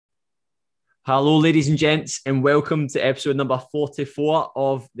Hello, ladies and gents, and welcome to episode number 44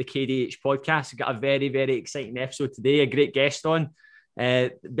 of the KDH podcast. We've got a very, very exciting episode today. A great guest on.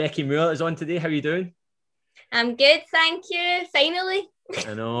 Becky Moore is on today. How are you doing? I'm good, thank you. Finally.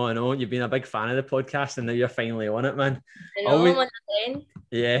 I know. You've been a big fan of the podcast, and now you're finally on it, man. I know, I'm on the end.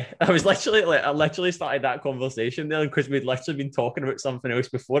 Yeah, I literally started that conversation there because we'd literally been talking about something else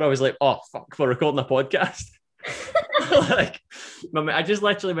before. I was like, oh, fuck, we're recording a podcast. I just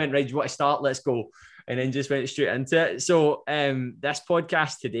literally went, right, do you want to start? Let's go. And then just went straight into it. So this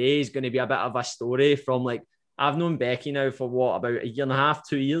podcast today is going to be a bit of a story from I've known Becky now for about a year and a half,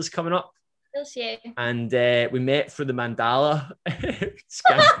 2 years coming up. Yes, yeah. And we met through the mandala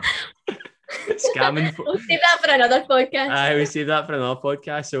scamming. We'll save that for another podcast. We save that for another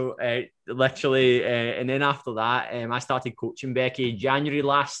podcast. So literally, and then after that, I started coaching Becky January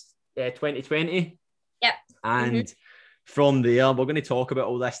last 2020. Yep. And from there, we're going to talk about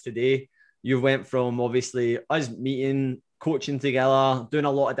all this today. You went from obviously us meeting, coaching together, doing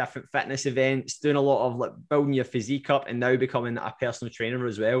a lot of different fitness events, doing a lot of building your physique up, and now becoming a personal trainer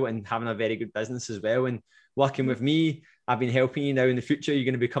as well, and having a very good business as well, and working with me. I've been helping you now. In the future, you're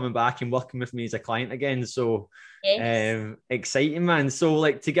going to be coming back and working with me as a client again. So yes. Exciting, man.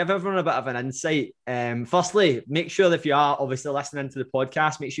 So to give everyone a bit of an insight, firstly, make sure that if you are obviously listening to the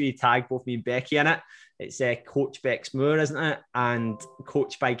podcast, make sure you tag both me and Becky in it. It's Coach Bex Moore, isn't it? And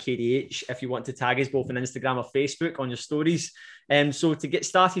Coach by KDH, if you want to tag us both on Instagram or Facebook on your stories. So to get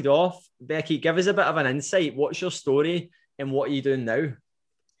started off, Becky, give us a bit of an insight. What's your story and what are you doing now?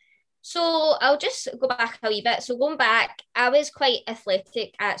 So I'll just go back a wee bit. So going back, I was quite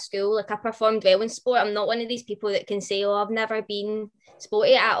athletic at school. I performed well in sport. I'm not one of these people that can say, oh, I've never been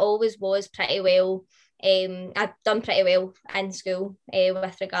sporty. I always was pretty well. I've done pretty well in school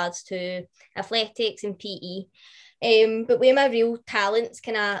with regards to athletics and PE. But where my real talents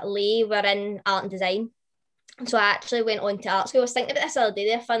kind of lay were in art and design. So I actually went on to art school. I was thinking about this the other day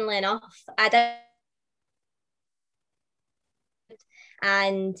there, funnily enough. I did.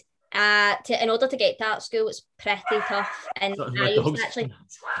 And in order to get to art school, it's pretty tough. And I used to actually...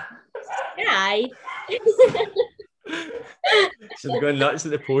 Hi. So they're going nuts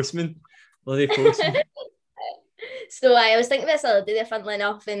at the postman. Bloody postman. So I was thinking this the other day there, funnily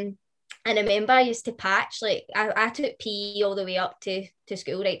enough, and I remember I used to patch, I took PE all the way up to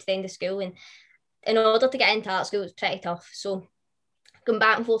school, right to the end of school, and in order to get into art school, it was pretty tough. So going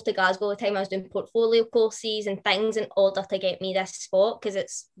back and forth to Glasgow all the time, I was doing portfolio courses and things in order to get me this spot, because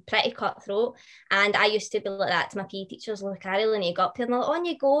it's pretty cutthroat. And I used to be like that to my PE teachers, look, I really need to go up here, and they're like, on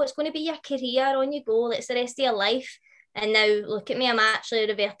you go, it's going to be your career, on you go, it's the rest of your life. And now look at me, I'm actually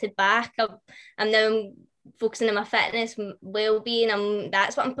reverted back. I'm now focusing on my fitness, well-being.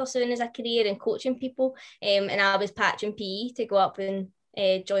 That's what I'm pursuing as a career, and coaching people. And I was patching PE to go up and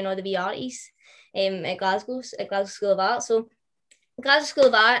join all the VRTs at Glasgow School of Art. So Glasgow School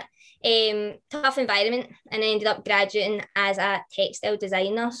of Art, tough environment, and I ended up graduating as a textile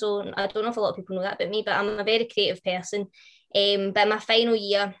designer. So I don't know if a lot of people know that about me, but I'm a very creative person. But in my final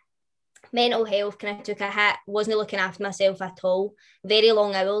year, mental health kind of took a hit, wasn't looking after myself at all. Very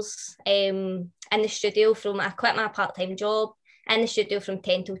long hours in the studio. I quit my part-time job in the studio from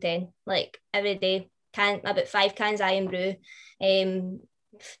 10 till 10, every day. About 5 cans Iron Brew, 3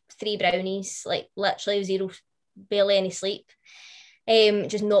 brownies, literally barely any sleep.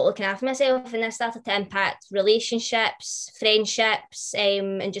 Just not looking after myself, and this started to impact relationships, friendships,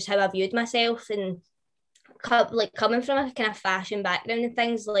 and just how I viewed myself. And coming from a kind of fashion background and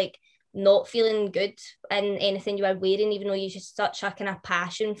things, not feeling good in anything you were wearing, even though you just such a kind of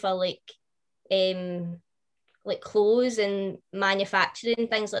passion for clothes and manufacturing and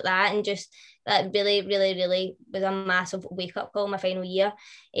things like that. And just that really, really, really was a massive wake-up call. My final year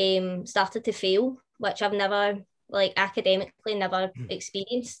started to fail, which I've never academically never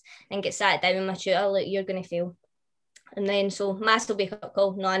experienced, and get sat down with my tutor, you're going to fail. And then so massive wake-up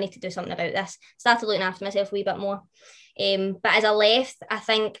call, no, I need to do something about this. Started looking after myself a wee bit more. But as I left, I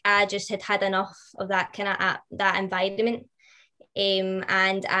think I just had enough of that kind of that environment.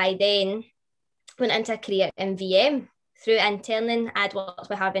 And I then went into a career in VM through interning. I'd worked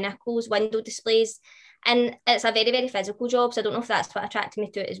with Harvey Nichols, window displays, and it's a very, very physical job. So I don't know if that's what attracted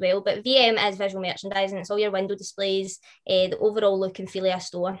me to it as well. But VM is visual merchandising. It's all your window displays, the overall look and feel of a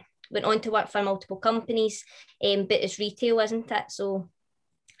store. Went on to work for multiple companies, but it's retail, isn't it? So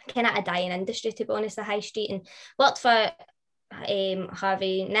kind of a dying industry, to be honest, the high street. And worked for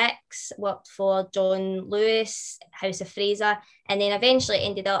Harvey Nicks, worked for John Lewis, House of Fraser, and then eventually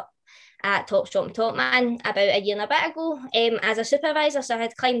ended up at Topshop and Topman about a year and a bit ago as a supervisor. So I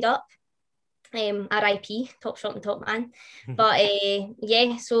had climbed up, RIP, Topshop and Topman. But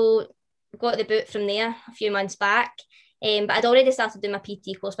yeah, so got the boot from there a few months back. But I'd already started doing my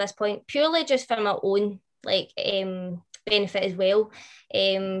PT course by this point, purely just for my own benefit as well.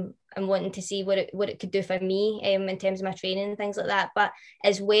 And wanting to see what it could do for me in terms of my training and things like that. But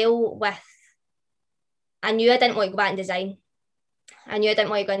as well I knew I didn't want to go back in design. I knew I didn't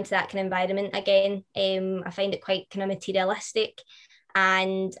want to go into that kind of environment again. I find it quite kind of materialistic.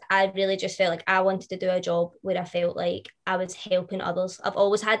 And I really just felt like I wanted to do a job where I felt like I was helping others. I've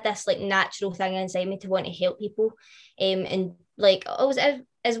always had this like natural thing inside me to want to help people. And like always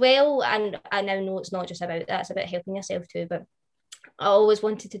as well. And I now know it's not just about that, it's about helping yourself too. But I always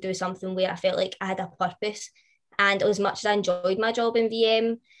wanted to do something where I felt like I had a purpose. And as much as I enjoyed my job in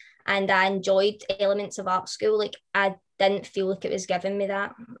VM and I enjoyed elements of art school, like I didn't feel like it was giving me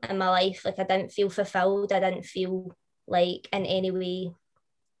that in my life. Like I didn't feel fulfilled. I didn't feel like in any way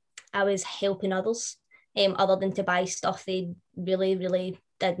I was helping others, other than to buy stuff they really, really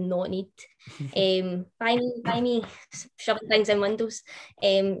did not need. Buy me, shoving things in windows.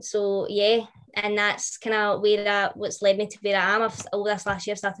 So yeah, and that's kind of what's led me to where I am. Over this last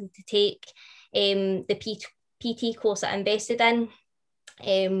year, I've started to take the PT course that I invested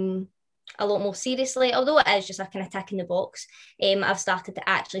in a lot more seriously, although it is just a kind of tick in the box. I've started to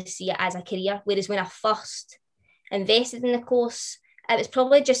actually see it as a career, whereas when I first invested in the course, it was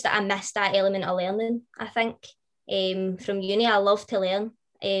probably just that I missed that element of learning. I think from uni, I love to learn.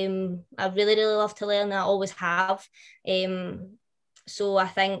 I really, really love to learn. I always have. So I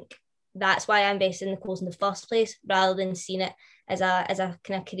think that's why I invested in the course in the first place, rather than seeing it as a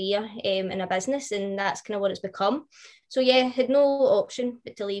kind of career in a business, and that's kind of what it's become. So yeah, had no option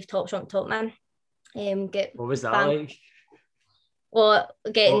but to leave Topshop Topman. What was that like? What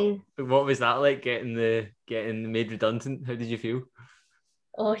was that like? Getting made redundant? How did you feel?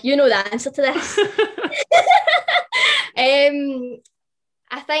 Oh, you know the answer to this.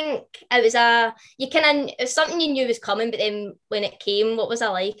 I think it was something you knew was coming, but then when it came, what was I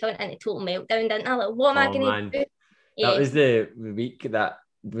like? I went into total meltdown, didn't I? Like, what am I going to do? That was the week that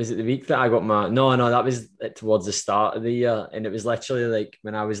was it. The week that I got my no, that was towards the start of the year, and it was literally like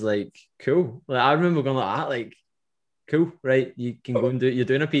when I was like, cool. Like I remember going like that, like, cool, right? You can go and do. You're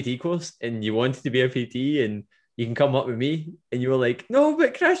doing a PT course, and you wanted to be a PT, and you can come up with me. And you were like, no,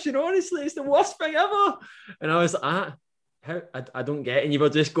 but Christian, honestly, it's the worst thing ever. And I was like, how I don't get it. And you were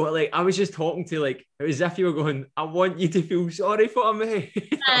just going like, I was just talking to like, it was as if you were going, I want you to feel sorry for me.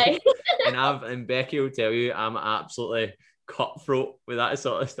 And Becky will tell you I'm absolutely cutthroat with that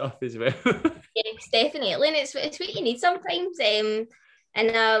sort of stuff as well. Yes, definitely. And it's what you need sometimes. And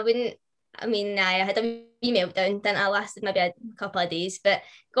I had a wee meltdown, didn't I? Lasted maybe a couple of days, but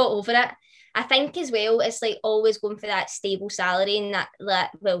got over it. I think as well, it's like always going for that stable salary, and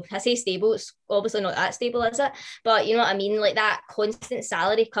that well, I say stable, it's obviously not that stable, is it? But you know what I mean? Like that constant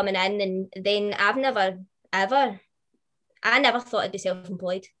salary coming in, and then I never thought I'd be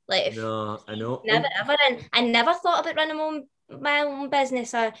self-employed. Like, no, I know. Never ever. And I never thought about running my own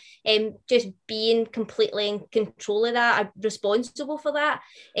business or just being completely in control of that, or responsible for that.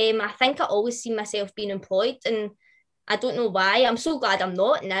 I think I always see myself being employed, and I don't know why. I'm so glad I'm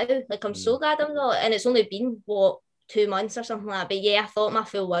not now. Like, I'm so glad I'm not. And it's only been, 2 months or something like that. But yeah, I thought my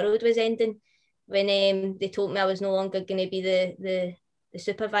full world was ending when they told me I was no longer going to be the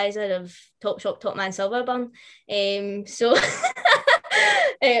supervisor of Topshop Topman Silverburn. So,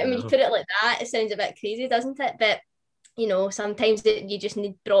 I mean, you put it like that, it sounds a bit crazy, doesn't it? But, you know, sometimes you just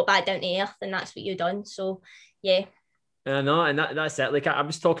need brought back down to earth, and that's what you've done. So, yeah. I know, and that's it. Like, I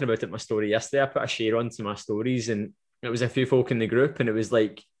was talking about it in my story yesterday. I put a share onto my stories, and it was a few folk in the group, and it was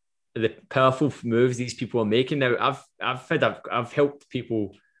like the powerful moves these people are making. Now, I've helped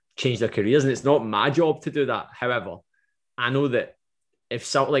people change their careers, and it's not my job to do that. However, I know that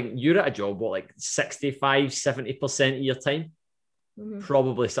if like you're at a job, like 65-70% of your time,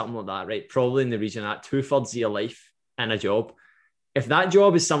 probably something like that, right? Probably in the region of that 2/3 of your life in a job. If that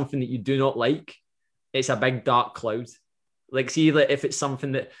job is something that you do not like, it's a big dark cloud. Like, see, like if it's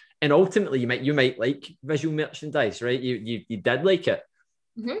something that, and ultimately you might like visual merchandise, right? You did like it,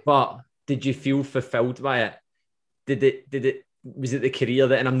 but did you feel fulfilled by it? Was it the career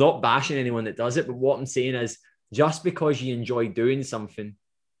that? And I'm not bashing anyone that does it, but what I'm saying is, just because you enjoy doing something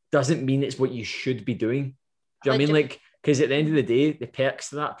doesn't mean it's what you should be doing. Do you know what I mean? Like, because at the end of the day, the perks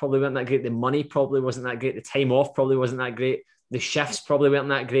to that probably weren't that great. The money probably wasn't that great. The time off probably wasn't that great. The shifts probably weren't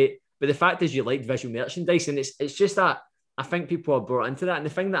that great. But the fact is, you liked visual merchandise, and it's just that I think people are brought into that. And the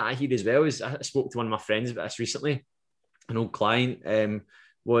thing that I hear as well is, I spoke to one of my friends about this recently, an old client, and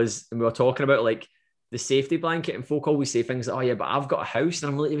we were talking about like the safety blanket, and folk always say things like, oh yeah, but I've got a house,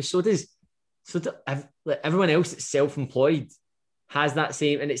 and I'm like, so does everyone else that's self-employed has that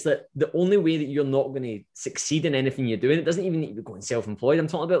same, and it's like the only way that you're not going to succeed in anything you're doing, it doesn't even need to be going self-employed. I'm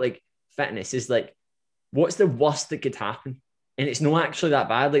talking about like fitness is like, what's the worst that could happen? And it's not actually that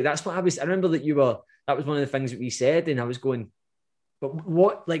bad. Like that's what I remember that that was one of the things that we said. And I was going, but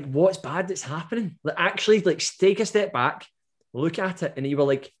what's bad that's happening? Like actually like take a step back, look at it. And you were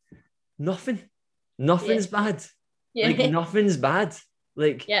like, nothing's bad. Like nothing's bad.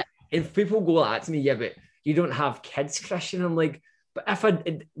 Like, if people go like that to me, yeah, but you don't have kids, Christian. I'm like, but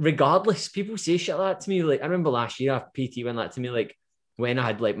regardless, people say shit like that to me. Like, I remember last year, a PT went that to me, like, when I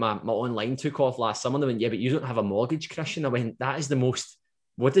had like my online took off last summer, they went, yeah, but you don't have a mortgage, Christian. I went, that is the most,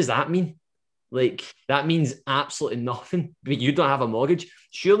 what does that mean? Like, that means absolutely nothing, but you don't have a mortgage.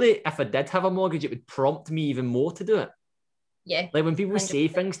 Surely, if I did have a mortgage, it would prompt me even more to do it. Yeah. Like, when people 100%. say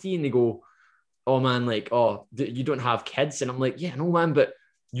things to you and they go, oh man, like, oh, you don't have kids. And I'm like, yeah, no, man, but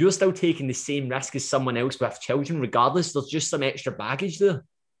you're still taking the same risk as someone else with children, regardless. There's just some extra baggage there.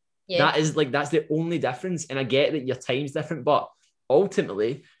 Yeah. That's the only difference. And I get that your time's different, but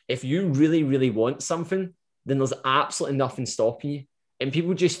ultimately, if you really, really want something, then there's absolutely nothing stopping you. And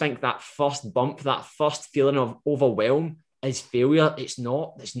people just think that first bump, that first feeling of overwhelm is failure. It's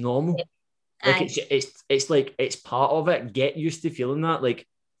not. It's normal. Like it's like it's part of it. Get used to feeling that. Like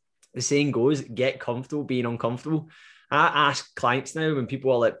the saying goes, get comfortable being uncomfortable. I ask clients now when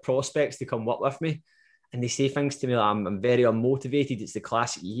people are like prospects to come work with me, and they say things to me like I'm very unmotivated. It's the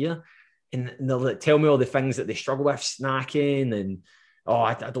classic year, and they'll like, tell me all the things that they struggle with, snacking and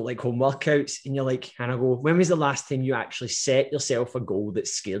I don't like home workouts. And you're like, and I go, when was the last time you actually set yourself a goal that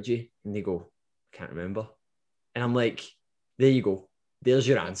scared you? And they go, I can't remember. And I'm like, there you go. There's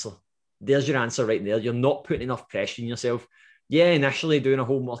your answer. There's your answer right there. You're not putting enough pressure on yourself. Yeah, initially doing a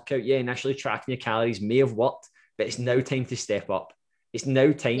home workout, initially tracking your calories may have worked, but it's now time to step up. It's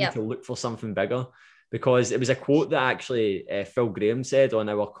now time to look for something bigger, because it was a quote that actually Phil Graham said on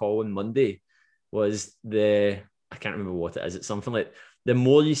our call on Monday was I can't remember what it is. It's something like, the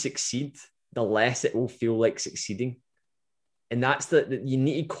more you succeed, the less it will feel like succeeding. And that's that you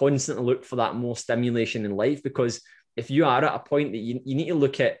need to constantly look for that more stimulation in life, because if you are at a point that you need to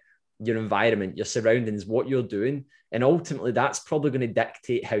look at your environment, your surroundings, what you're doing, and ultimately that's probably going to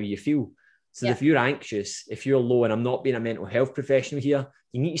dictate how you feel. So if you're anxious, if you're low, and I'm not being a mental health professional here,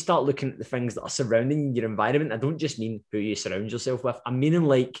 you need to start looking at the things that are surrounding your environment. I don't just mean who you surround yourself with. I'm meaning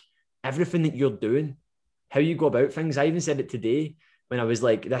like everything that you're doing, how you go about things. I even said it today when I was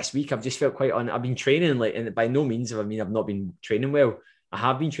like, this week, I've just felt quite I've been training like, and by no means, I've not been training well. I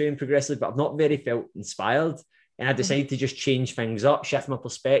have been training progressively, but I've not very felt inspired. And I decided to just change things up, shift my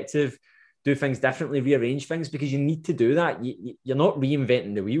perspective, do things differently, rearrange things, because you need to do that. You're not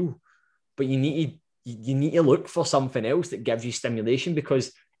reinventing the wheel, but you need to look for something else that gives you stimulation,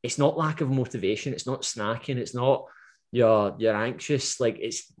 because it's not lack of motivation. It's not snacking. It's not you're anxious. Like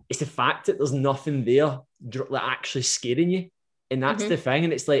it's the fact that there's nothing there that actually scaring you. And that's the thing.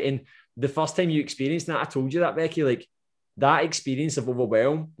 And it's like, in the first time you experienced that, I told you that, Becky, like that experience of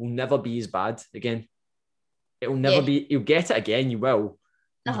overwhelm will never be as bad again. It will never be, you'll get it again. You will.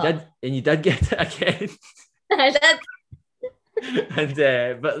 You did get it again. I did.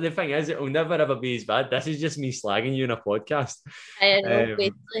 And but the thing is, it will never ever be as bad. This is just me slagging you in a podcast. I know,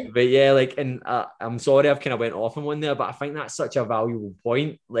 but yeah, like, and I'm sorry I've kind of went off on one there, but I think that's such a valuable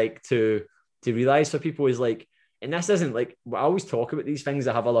point, like to realize for people is like, and this isn't like, I always talk about these things.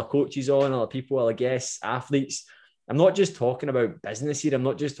 I have other coaches on, other people, other guests, athletes. I'm not just talking about business here. I'm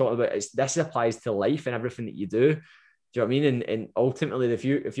not just talking about this applies to life and everything that you do. Do you know what I mean? And ultimately, if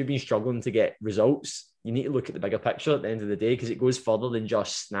you've been struggling to get results, you need to look at the bigger picture at the end of the day, because it goes further than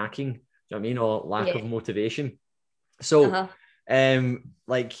just snacking. Do you know what I mean? Or lack of motivation. So,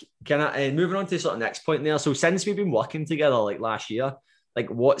 like, can I moving on to sort of next point there? So since we've been working together like last year, like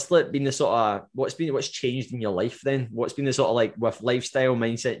what's been the sort of what's changed in your life then? What's been the sort of like with lifestyle,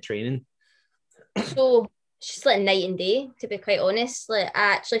 mindset, training? So it's just like night and day, to be quite honest. Like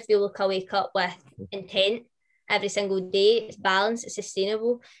I actually feel like I wake up with intent every single day. It's balanced, it's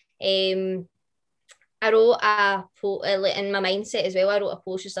sustainable. I wrote like in my mindset as well, I wrote a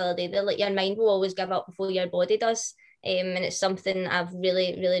post just the other day that like your mind will always give up before your body does. And it's something I've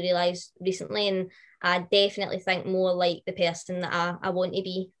really, really realised recently. And I definitely think more like the person that I want to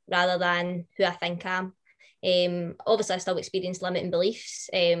be rather than who I think I am. Obviously, I still experience limiting beliefs.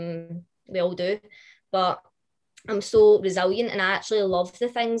 We all do. But I'm so resilient, and I actually love the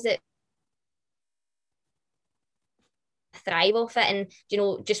things that thrive off it. And you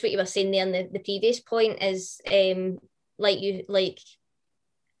know, just what you were saying there in the previous point is like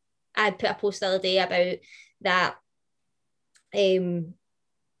I put a post the other day about that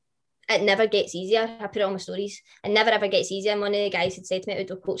it never gets easier. I put it on my stories. It never ever gets easier. And one of the guys had said to me at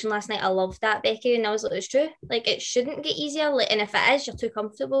Outdoor Coaching last night, I love that, Becky. And I was like, it's true. Like, it shouldn't get easier. Like, and if it is, you're too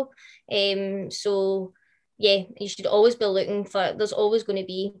comfortable. So yeah, you should always be looking for, there's always going to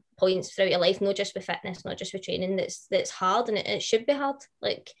be points throughout your life, not just with fitness, not just with training, that's hard, and it should be hard.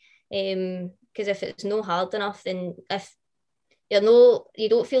 Like, because if it's no hard enough, then if you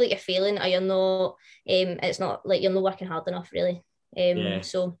don't feel like you're failing, or you're not, it's not like you're not working hard enough, really.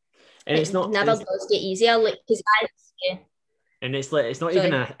 So and it's not never does get easier, like, because and it's like, it's not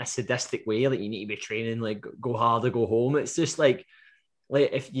even a sadistic way, like you need to be training, like go hard or go home. It's just like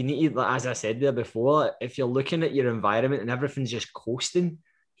if you need, like, as I said there before, if you're looking at your environment and everything's just coasting,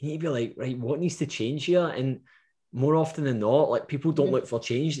 you need to be like, right, what needs to change here? And more often than not, like, people don't look for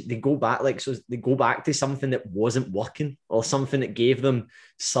change. They go back, they go back to something that wasn't working, or something that gave them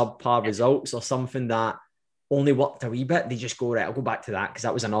subpar results, or something that only worked a wee bit. They just go, right, I'll go back to that because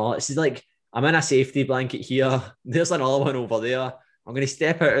that was another. It's like, I'm in a safety blanket here. There's another one over there. I'm going to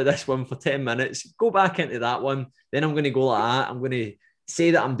step out of this one for 10 minutes, go back into that one. Then I'm going to go like that. I'm going to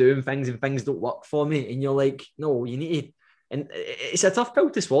say that I'm doing things and things don't work for me. And you're like, no, you need to. And it's a tough pill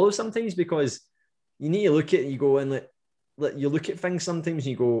to swallow sometimes, because you need to look at it, you go, and like you look at things sometimes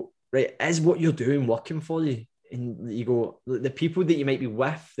and you go, right, is what you're doing working for you? And you go, the people that you might be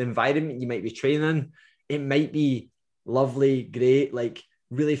with, the environment you might be training, it might be lovely, great, like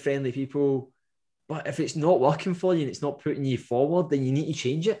really friendly people. But if it's not working for you and it's not putting you forward, then you need to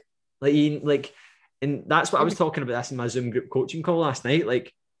change it. And that's what I was talking about this in my Zoom group coaching call last night.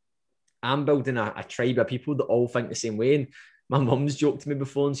 Like, I'm building a tribe of people that all think the same way. And my mum's joked to me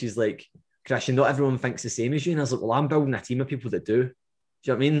before, and she's like, Christian, not everyone thinks the same as you. And I was like, well, I'm building a team of people that do. Do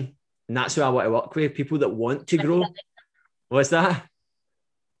you know what I mean? And that's who I want to work with, people that want to grow. What's that?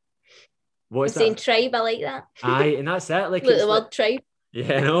 What's that? Saying tribe, I like that. Aye, and that's it. Like, the word tribe.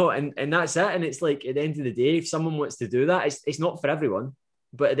 Yeah, no, and that's it. And it's like, at the end of the day, if someone wants to do that, it's not for everyone.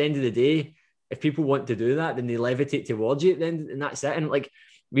 But at the end of the day, if people want to do that, then they levitate towards you at the end, and that's it. And like,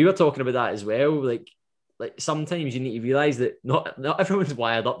 we were talking about that as well. Like sometimes you need to realize that not everyone's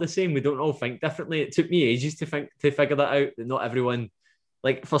wired up the same. We don't all think differently. It took me ages to figure that out. That not everyone,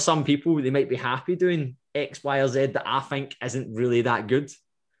 like, for some people, they might be happy doing X, Y, or Z that I think isn't really that good. Do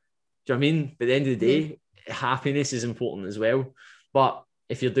you know what I mean? But at the end of the day, happiness is important as well. But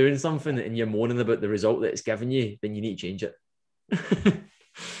if you're doing something and you're moaning about the result that it's giving you, then you need to change it.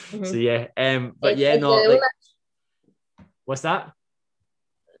 So yeah, but yeah, no. Like, what's that?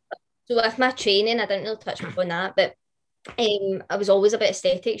 So with my training, I didn't really touch on that, but I was always about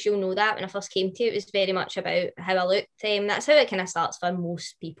aesthetics. You'll know that when I first came to it, it was very much about how I looked. That's how it kind of starts for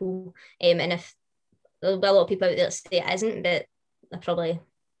most people. And if there'll be a lot of people out there that say it isn't, but I probably,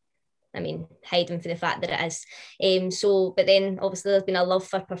 hiding for the fact that it is. But then obviously there's been a love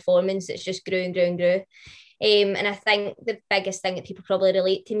for performance that's just grew and grew and grew. And I think the biggest thing that people probably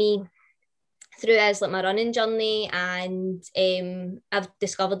relate to me through is like my running journey, and I've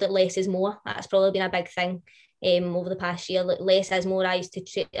discovered that less is more. That's probably been a big thing over the past year. Like, less is more. I was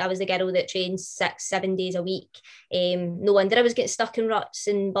the girl that trained 6-7 days a week. No wonder I was getting stuck in ruts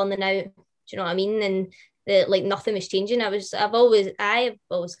and burning out. Do you know what I mean? And like, nothing was changing. I've always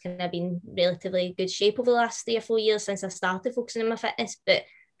kind of been relatively good shape over the last 3 or 4 years since I started focusing on my fitness, but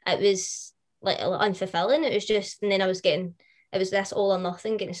it was like unfulfilling. It was just, and then it was this all or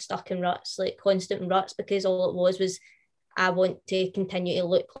nothing, getting stuck in ruts, like constant ruts, because all it was I want to continue to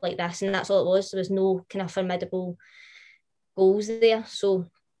look like this, and that's all it was. There was no kind of formidable goals there. So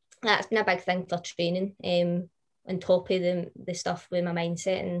that's been a big thing for training, on top of the stuff with my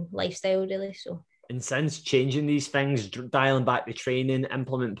mindset and lifestyle, really. So. And since changing these things, dialing back the training,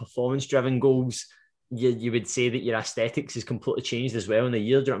 implement performance-driven goals, you would say that your aesthetics has completely changed as well in a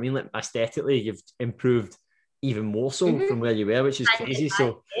year. Do you know what I mean? Like, aesthetically, you've improved even more so from where you were, which is crazy.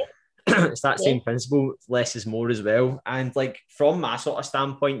 So it's that same principle, less is more as well. And like, from my sort of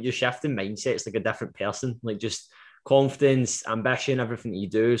standpoint, your shift in mindset's like a different person, like just confidence, ambition, everything that you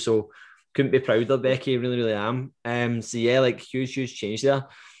do. So couldn't be prouder, Becky. Really, really am. So yeah, like, huge change there.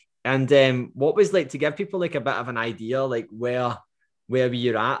 And what was, like, to give people like a bit of an idea, like where were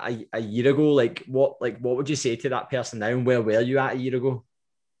you at a year ago? Like what would you say to that person now, and where were you at a year ago?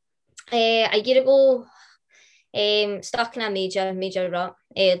 A year ago, stuck in a major rut.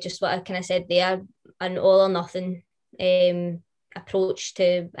 Just what I kind of said there, an all or nothing approach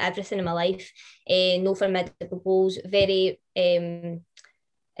to everything in my life. No formidable goals, very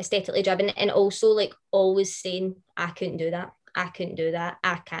aesthetically driven, and also like always saying I couldn't do that, I can't do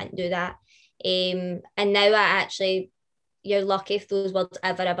that. And now I actually you're lucky if those words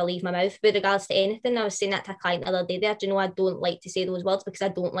ever leave my mouth with regards to anything. I was saying that to a client the other day there. Do you know, I don't like to say those words because I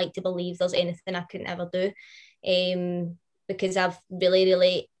don't like to believe there's anything I couldn't ever do. Because I've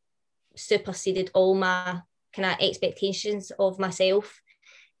really superseded all my kind of expectations of myself.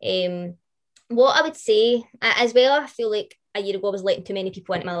 What I would say as well, I feel like a year ago I was letting too many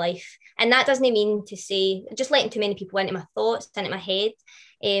people into my life. And that doesn't mean to say just letting too many people into my thoughts, into my head.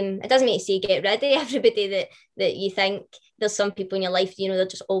 It doesn't mean to say get rid of everybody that you think. There's some people in your life, you know, they're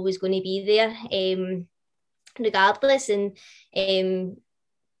just always going to be there, regardless. And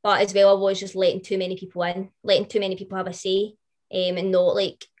but as well, I was just letting too many people in, letting too many people have a say, and not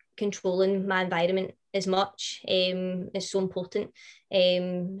like controlling my environment as much. Is so important.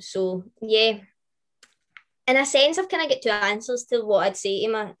 So yeah, in a sense, I've kind of got two answers to what I'd say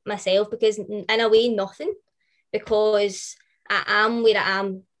to myself, because in a way, nothing, because I am where I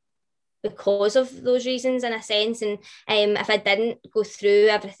am because of those reasons, in a sense. And if I didn't go through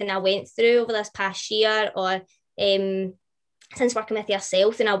everything I went through over this past year, or since working with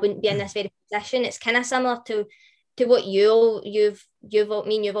yourself, then I wouldn't be in this very position. It's kind of similar to what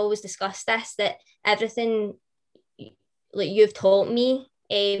you've always discussed this, that everything like you've taught me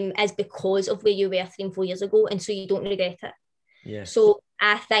is because of where you were 3 and 4 years ago, and so you don't regret it. Yeah. So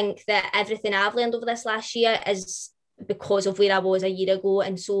I think that everything I've learned over this last year is because of where I was a year ago,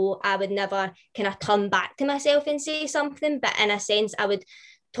 and so I would never kind of turn back to myself and say something, but in a sense I would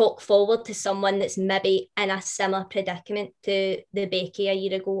talk forward to someone that's maybe in a similar predicament to the Becky a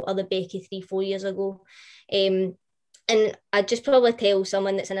year ago, or the Becky 3-4 years ago. And I'd just probably tell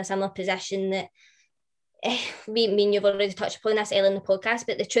someone that's in a similar position that me and you've already touched upon this earlier in the podcast,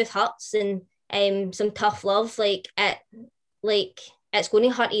 but the truth hurts, and some tough love, it's going to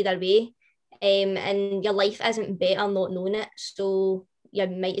hurt either way, and your life isn't better not knowing it, so you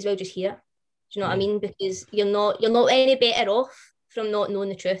might as well just hear it. Do you know what I mean? Because you're not any better off from not knowing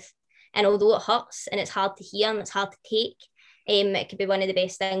the truth. And although it hurts and it's hard to hear and it's hard to take, it could be one of the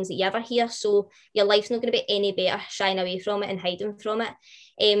best things that you ever hear. So your life's not going to be any better shying away from it and hiding from it.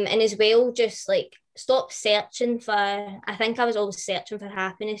 And as well, just like stop searching for, I think I was always searching for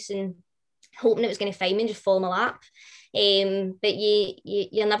happiness and hoping it was going to find me and just fall in my lap. But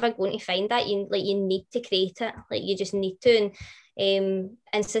you're never going to find that. You need to create it. Like, you just need to. And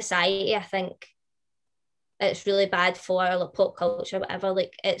in society, I think it's really bad for, like, pop culture, whatever.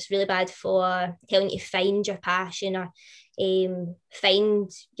 Like, it's really bad for telling you to find your passion, or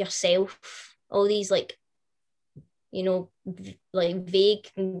find yourself. All these, like, you know, like vague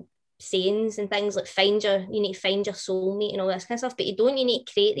sayings and things like you need to find your soulmate and all this kind of stuff, but you need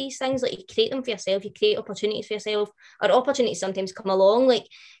to create these things. Like, you create them for yourself, you create opportunities for yourself, or opportunities sometimes come along, like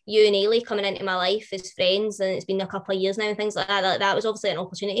you and Ailey coming into my life as friends, and it's been a couple of years now and things like that. That was obviously an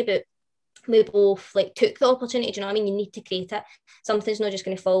opportunity, but we both like took the opportunity. Do you know what I mean? You need to create it. Something's not just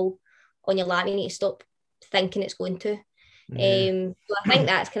going to fall on your lap. You need to stop thinking it's going to. So I think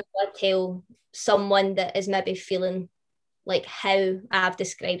that's kind of what I tell someone that is maybe feeling like how I've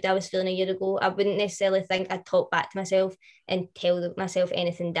described I was feeling a year ago. I wouldn't necessarily think I'd talk back to myself and tell myself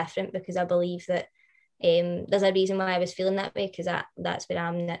anything different, because I believe that there's a reason why I was feeling that way, because that's where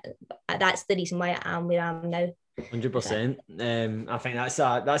I'm now. That's the reason why I am where I am now. 100%. I think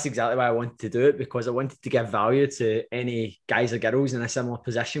that's exactly why I wanted to do it, because I wanted to give value to any guys or girls in a similar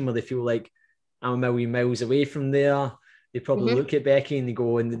position where they feel like I'm a million miles away from there. They probably look at Becky and they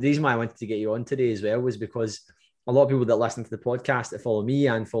go, and the reason why I wanted to get you on today as well was because a lot of people that listen to the podcast that follow me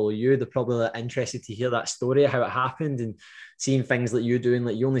and follow you, they're probably interested to hear that story, how it happened, and seeing things that you're doing.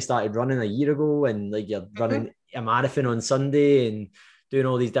 Like, you only started running a year ago, and like you're running a marathon on Sunday and doing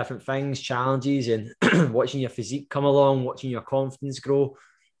all these different things, challenges, and watching your physique come along, watching your confidence grow.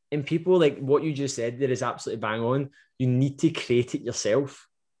 And people, like what you just said there is absolutely bang on. You need to create it yourself.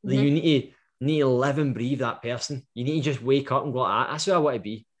 Like, you need to live and breathe that person. You need to just wake up and go, that's who I want to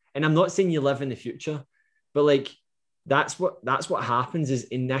be. And I'm not saying you live in the future, but like, that's what happens is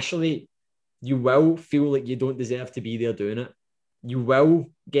initially you will feel like you don't deserve to be there doing it. You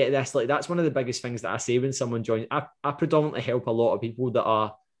will get this, like, that's one of the biggest things that I say when someone joins. I predominantly help a lot of people that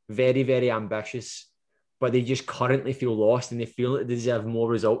are very, very ambitious, but they just currently feel lost and they feel like they deserve more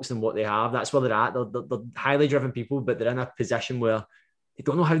results than what they have. That's where they're at. They're highly driven people, but they're in a position where they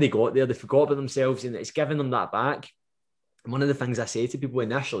don't know how they got there. They forgot about themselves, and it's giving them that back. And one of the things I say to people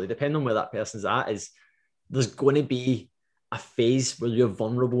initially, depending on where that person's at, is there's going to be a phase where you're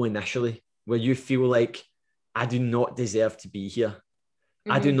vulnerable initially, where you feel like, I do not deserve to be here.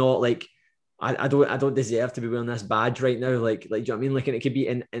 I do not, like, I don't deserve to be wearing this badge right now. Like, do you know what I mean? Like, and it could be,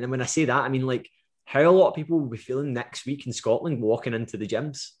 and when I say that, I mean, like, how a lot of people will be feeling next week in Scotland walking into the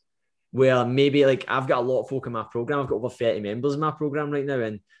gyms. where maybe like I've got a lot of folk in my program. I've got over 30 members in my program right now.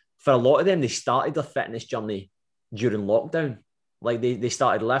 And for a lot of them, they started their fitness journey during lockdown. Like they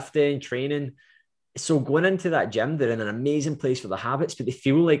started lifting, training. So going into that gym, they're in an amazing place for the habits, but they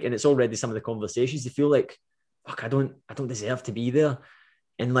feel like, and it's already some of the conversations, they feel like, fuck, I don't deserve to be there.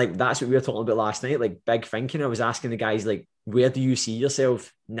 And like, that's what we were talking about last night, like big thinking. I was asking the guys, like, where do you see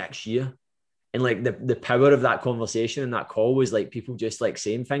yourself next year? And like the power of that conversation and that call was like people just like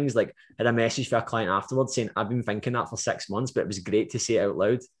saying things. Like I had a message for a client afterwards saying, I've been thinking that for 6 months, but it was great to say it out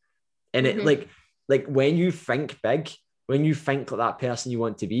loud. And it like when you think big, when you think like that person you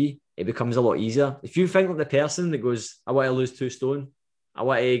want to be, it becomes a lot easier. If you think like the person that goes, I want to lose 2 stone, I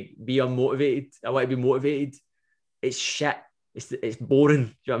want to be unmotivated, I want to be motivated, it's shit. It's boring.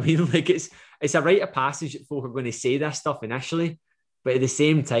 Do you know what I mean? Like it's a rite of passage that folk are going to say this stuff initially, but at the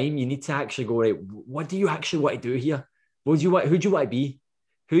same time, you need to actually go, right, what do you actually want to do here? What do you want? Who do you want to be?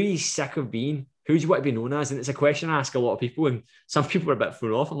 Who are you sick of being? Who do you want to be known as? And it's a question I ask a lot of people, and some people are a bit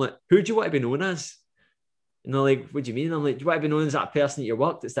thrown off. I'm like, who do you want to be known as? And they're like, what do you mean? I'm like, do you want to be known as that person at your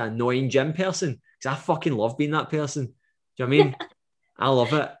work that's that annoying gym person? Because I fucking love being that person. Do you know what I mean? I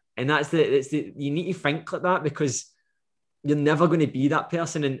love it. And that's the you need to think like that, because you're never going to be that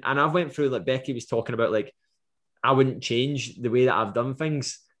person. And I've went through, like Becky was talking about, like, I wouldn't change the way that I've done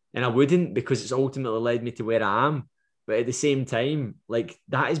things. And I wouldn't, because it's ultimately led me to where I am. But at the same time, like,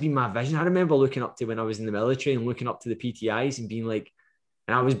 that has been my vision. I remember looking up to when I was in the military and looking up to the PTIs and being like,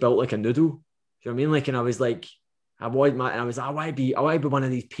 and I was built like a noodle. Do you know what I mean? Like, and I was like, I want to be one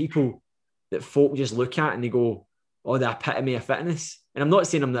of these people that folk just look at and they go, oh, the epitome of fitness. And I'm not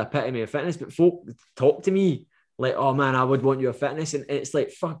saying I'm the epitome of fitness, but folk talk to me like, oh man, I would want your fitness. And it's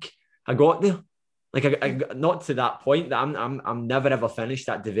like, fuck, I got there. Like, I not to that point that I'm never ever finished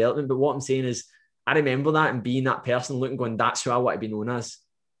that development. But what I'm saying is, I remember that and being that person, looking, going, that's who I want to be known as.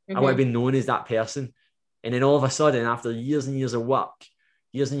 I want to be known as that person. And then all of a sudden, after years and years of work,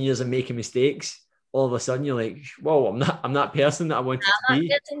 years and years of making mistakes, all of a sudden you're like, whoa, I'm that person that I wanted to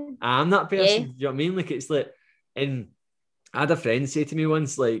be. I'm that person. Yeah. Do you know what I mean? Like, it's like, and I had a friend say to me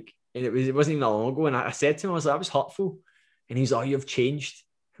once, like, and it wasn't even that long ago, and I said to him, I was like, that was hurtful. And he's like, oh, you've changed.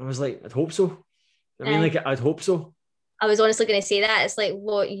 And I was like, I'd hope so. I mean, like, I'd hope so. I was honestly going to say that. It's like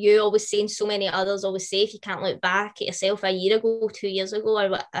what you always say and so many others always say, if you can't look back at yourself a year ago, 2 years ago,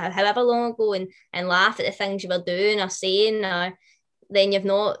 or however long ago, and laugh at the things you were doing or saying, then you've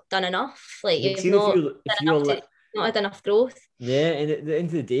not done enough. Like, you've not had enough growth. Yeah, and at the end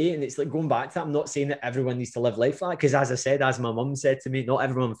of the day, and it's like going back to that, I'm not saying that everyone needs to live life like that, because as I said, as my mum said to me, not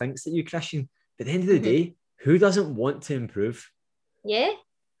everyone thinks that you're Christian. But at the end of the day, who doesn't want to improve? Yeah.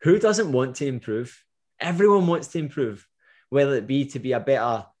 Who doesn't want to improve? Everyone wants to improve, whether it be to be a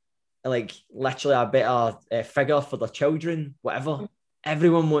better, like literally a better figure for their children, whatever.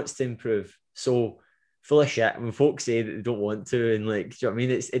 Everyone wants to improve. So full of shit when folks say that they don't want to, and like, do you know what I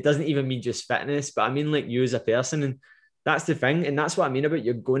mean? It doesn't even mean just fitness, but I mean like you as a person. And that's the thing. And that's what I mean about,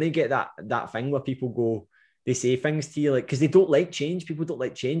 you're going to get that thing where people go, they say things to you like, because they don't like change. People don't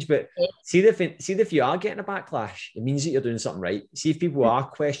like change. But see if you are getting a backlash, it means that you're doing something right. See if people are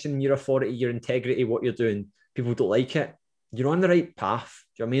questioning your authority, your integrity, what you're doing, people don't like it, you're on the right path.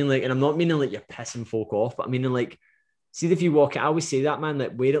 Do you know what I mean? Like, and I'm not meaning like you're pissing folk off, but I mean like, see if you walk it, I always say that, man,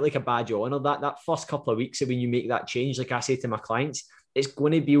 like, wear it like a badge of honor. That first couple of weeks of when you make that change, like I say to my clients, it's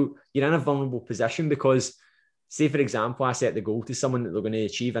going to be, you're in a vulnerable position, because say, for example, I set the goal to someone that they're going to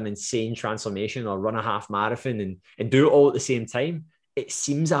achieve an insane transformation or run a half marathon and do it all at the same time. It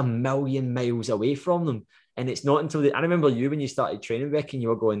seems a million miles away from them. And it's not until I remember you when you started training, Becky, and you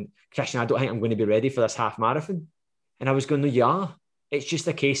were going, Christian, I don't think I'm going to be ready for this half marathon. And I was going, no, you are. It's just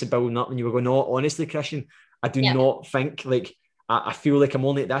a case of building up. And you were going, no, honestly, Christian, I do not think, like, I feel like I'm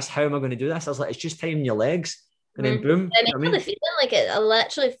only at this. How am I going to do this? I was like, it's just timing your legs. And then boom. I remember the feeling like it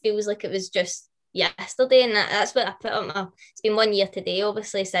literally feels like it was just yesterday, and that's what I put on it's been 1 year today,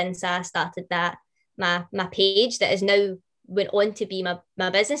 obviously, since I started that my page that is now went on to be my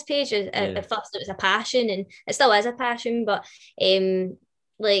business page. At first it was a passion, and it still is a passion, but I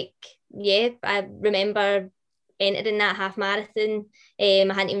remember entering that half marathon. I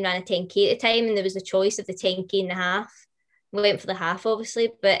hadn't even ran a 10k at the time, and there was a choice of the 10k and the half. We went for the half, obviously,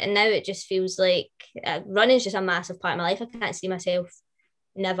 and now it just feels like running is just a massive part of my life. I can't see myself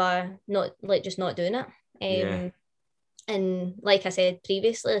not doing it. And like I said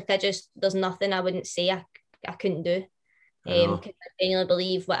previously, like, there's nothing I wouldn't say I couldn't do. Because I genuinely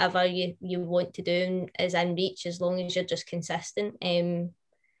believe whatever you want to do is in reach, as long as you're just consistent. And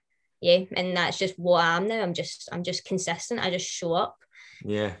that's just what I am now. I'm just consistent. I just show up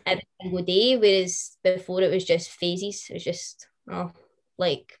every single day, whereas before it was just phases. It was just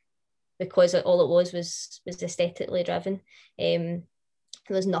because all it was aesthetically driven. There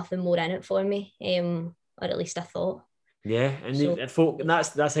was nothing more in it for me, or at least I thought. Yeah, and folk, and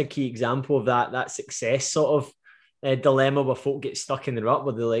that's a key example of that success sort of dilemma where folk get stuck in the rut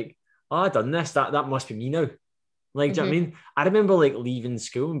where they're like, oh, I've done this, that must be me now. Like, do you know what I mean? I remember like leaving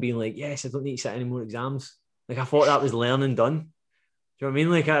school and being like, yes, I don't need to sit any more exams. Like, I thought that was learning done. Do you know what I mean?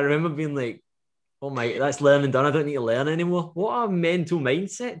 Like, I remember being like, oh my, that's learning done. I don't need to learn anymore. What a mental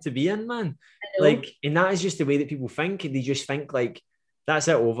mindset to be in, man. Like, and that is just the way that people think. They just think like, that's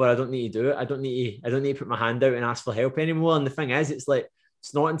it, over. I don't need to do it. I don't need to put my hand out and ask for help anymore. And the thing is, it's like,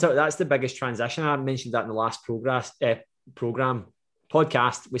 it's not until that's the biggest transition. I mentioned that in the last podcast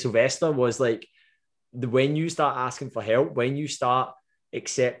with Sylvester, was like, when you start asking for help, when you start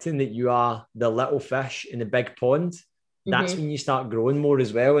accepting that you are the little fish in the big pond, that's when you start growing more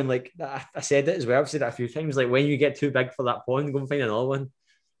as well. And like I said it as well, I've said it a few times, like when you get too big for that pond, go and find another one.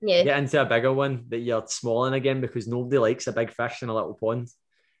 Yeah. Get into a bigger one that you're small in again, because nobody likes a big fish in a little pond.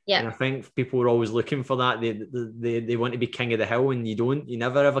 Yeah. And I think people are always looking for that. They want to be king of the hill, and you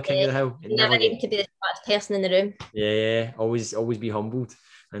never ever king of the hill. You never need to be the smartest person in the room. Yeah. Always be humbled.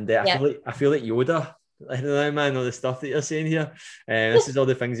 And I feel like Yoda. I don't know, man, all the stuff that you're saying here. This is all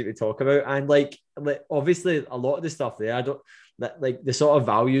the things that we talk about. And like obviously a lot of the stuff there, like the sort of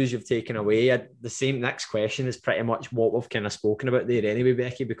values you've taken away. The same next question is pretty much what we've kind of spoken about there anyway,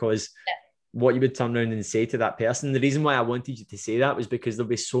 Becky, because what you would turn around and say to that person. The reason why I wanted you to say that was because there'll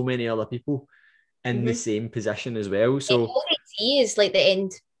be so many other people in the same position as well. So all they see is like the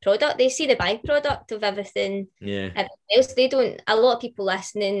end product. They see the byproduct of everything. Everything else. They don't. A lot of people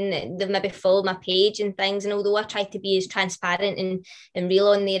listening, they've maybe followed my page and things. And although I try to be as transparent and real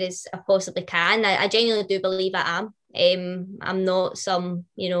on there as I possibly can, I genuinely do believe I am. I'm not some,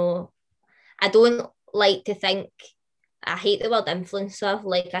 I don't like to think. I hate the word influencer.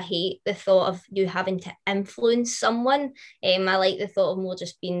 Like, I hate the thought of you having to influence someone. I like the thought of more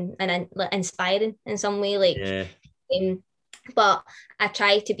just being inspiring in some way. Like, but I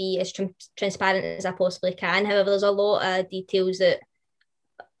try to be as transparent as I possibly can. However, there's a lot of details that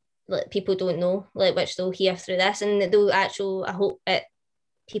people don't know, which they'll hear through this, and I hope that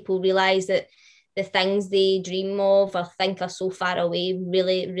people realise that the things they dream of or think are so far away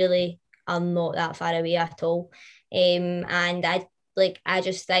really, really are not that far away at all. And I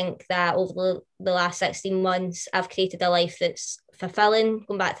just think that over the last 16 months, I've created a life that's fulfilling,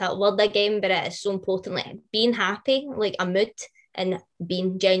 going back to that word again, but it is so important. Like, being happy, like a mood, and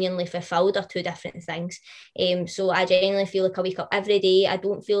being genuinely fulfilled are two different things. So I genuinely feel like I wake up every day. I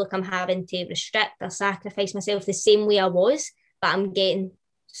don't feel like I'm having to restrict or sacrifice myself the same way I was, but I'm getting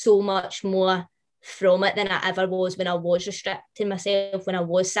so much more from it than I ever was when I was restricting myself, when I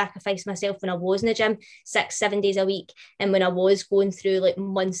was sacrificing myself, when I was in the gym 6-7 days a week, and when I was going through like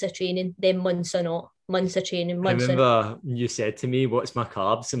months of training, then months of not, months of training, months. I remember you said to me, what's my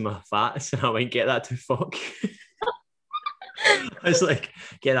carbs and my fats? And I went, get that to fuck. I was like,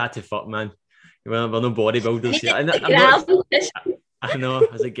 get that to fuck, man. We're no bodybuilders here. I know.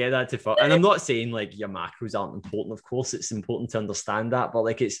 I was like, get that to fuck. And I'm not saying like your macros aren't important. Of course, it's important to understand that, but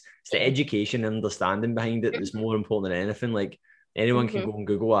like it's the education and understanding behind it that's more important than anything. Like, anyone can go and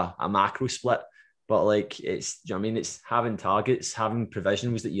Google a macro split, but like it's, you know what I mean? It's having targets, having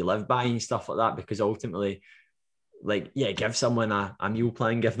provisions that you live by and stuff like that, because ultimately, like, give someone a meal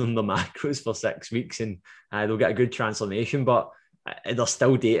plan, give them the macros for 6 weeks, and they'll get a good transformation. But they're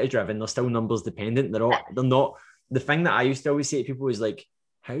still data driven. They're still numbers dependent. They're not. The thing that I used to always say to people is like,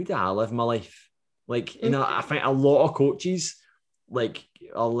 how do I live my life? Like, I think a lot of coaches like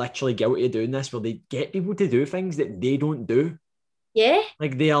are literally guilty of doing this, where they get people to do things that they don't do. Yeah.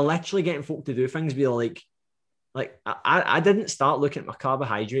 Like, they are literally getting folk to do things where like I didn't start looking at my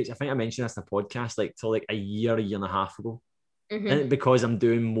carbohydrates. I think I mentioned this in a podcast like till like a year and a half ago. And because I'm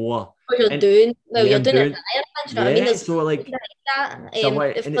doing more. You're doing it. I mean, so like that.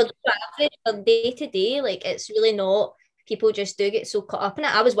 For day to day, like, it's really not. People just do get so caught up in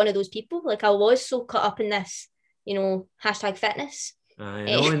it. I was one of those people. Like, I was so caught up in this, hashtag fitness. I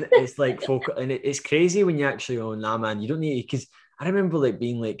know, and it's like and it's crazy when you actually go, nah, man, you don't need to. Because I remember like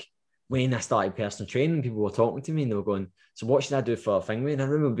being like, when I started personal training, people were talking to me and they were going, so what should I do for a thing? And I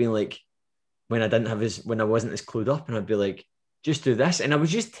remember being like, when I wasn't as clued up, and I'd be like, just do this. And I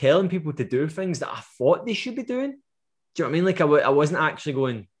was just telling people to do things that I thought they should be doing. Do you know what I mean? Like, I wasn't actually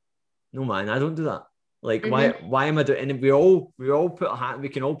going, no, man, I don't do that. Like, why am I doing? And we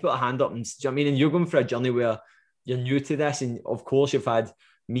can all put a hand up, and do you know what I mean? And you're going for a journey where you're new to this. And of course you've had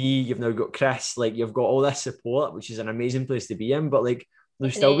me, you've now got Chris, like, you've got all this support, which is an amazing place to be in. But like,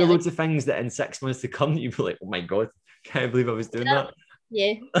 there's still be loads of things that in 6 months to come, you'd be like, oh my God, can't believe I was doing that.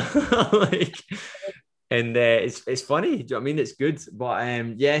 Yeah. Like, and it's funny. Do you know what I mean? It's good.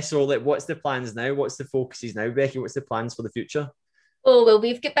 But yeah, so like what's the plans now? What's the focuses now, Becky? What's the plans for the future? Oh, well,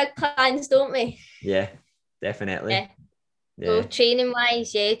 we've got big plans, don't we? Yeah, definitely. Yeah. So Yeah. training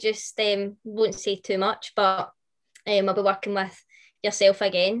wise, yeah, just won't say too much, but I'll be working with yourself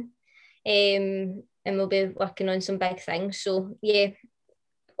again. And we'll be working on some big things. So yeah,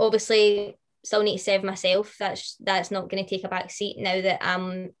 obviously still need to serve myself. That's not going to take a back seat now that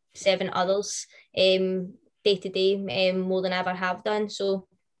I'm serving others day to day more than I ever have done. So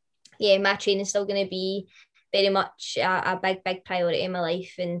yeah, my training's still going to be very much a big priority in my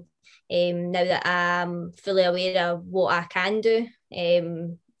life. And now that I'm fully aware of what I can do,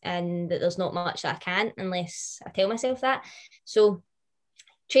 and that there's not much that I can't unless I tell myself that. So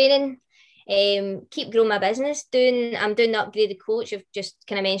training, keep growing my business. I'm doing the upgraded coach. I've just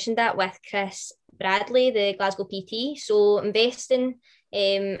kind of mentioned that with Chris Bradley, the Glasgow PT. So investing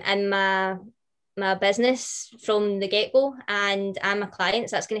in my business from the get-go and my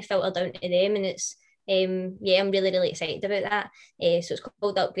clients, that's going to filter down to them, and it's yeah, I'm really excited about that. So it's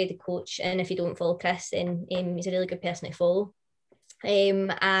called the upgraded coach, and if you don't follow Chris, then he's a really good person to follow.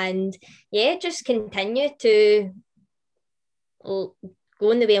 And yeah, just continue to go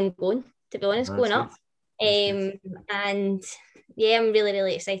in the way I'm going, to be honest, going up. And yeah, I'm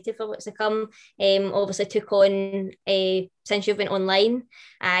really excited for what's to come. Obviously took on, since you've been online,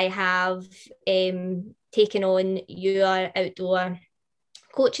 I have taken on your outdoor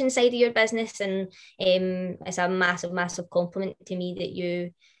coaching side of your business, and it's a massive compliment to me that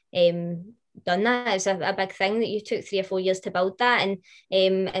you done that. It's a big thing that you took 3 or 4 years to build that, and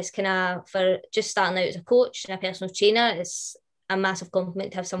it's kind of, for just starting out as a coach and a personal trainer, it's a massive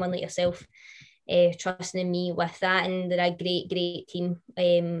compliment to have someone like yourself trusting in me with that. And they're a great team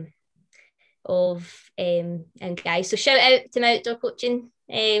of and guys. So shout out to my outdoor coaching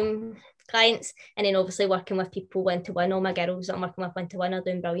clients, and then obviously working with people one-to-one. All my girls that I'm working with one-to-one are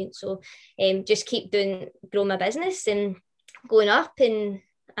doing brilliant. So just keep growing my business and going up, and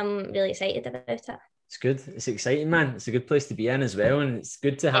I'm really excited about it. It's good. It's exciting, man. It's a good place to be in as well, and it's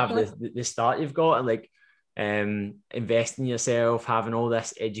good to have the start you've got, and like invest in yourself, having all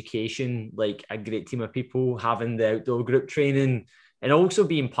this education, like a great team of people, having the outdoor group training, and also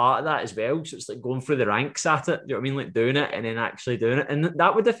being part of that as well. So it's like going through the ranks at it. Do you know what I mean? Like doing it and then actually doing it. And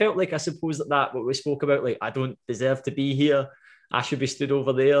that would have felt like, I suppose, that what we spoke about, like, I don't deserve to be here, I should be stood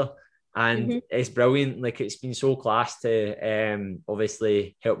over there. And it's brilliant. Like, it's been so class to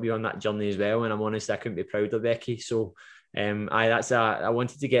obviously help you on that journey as well. And I'm honest, I couldn't be prouder, Becky. So I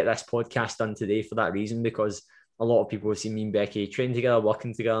wanted to get this podcast done today for that reason, because a lot of people have seen me and Becky training together,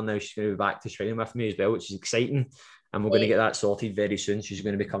 working together. Now she's going to be back to training with me as well, which is exciting. And we're going to get that sorted very soon. She's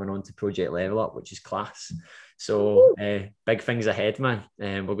going to be coming on to Project Level Up, which is class. So big things ahead, man.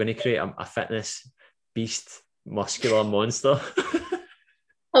 We're going to create a fitness beast, muscular monster.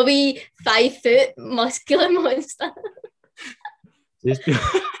 A wee 5 foot muscular monster. Just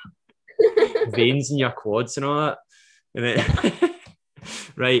veins in your quads and all that. And then,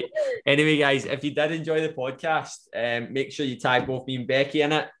 right. Anyway, guys, if you did enjoy the podcast, make sure you tag both me and Becky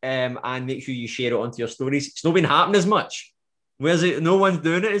in it, and make sure you share it onto your stories. It's not been happening as much. Where's it? No one's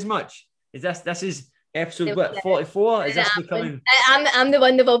doing it as much. This is episode what, 44? Is this becoming? I'm the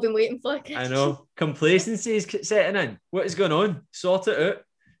one they've all been waiting for. I know. Complacency is setting in. What is going on? Sort it out.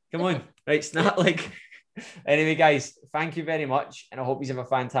 Come on. Right, snap. Like. Anyway, guys, thank you very much, and I hope you have a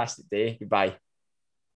fantastic day. Goodbye.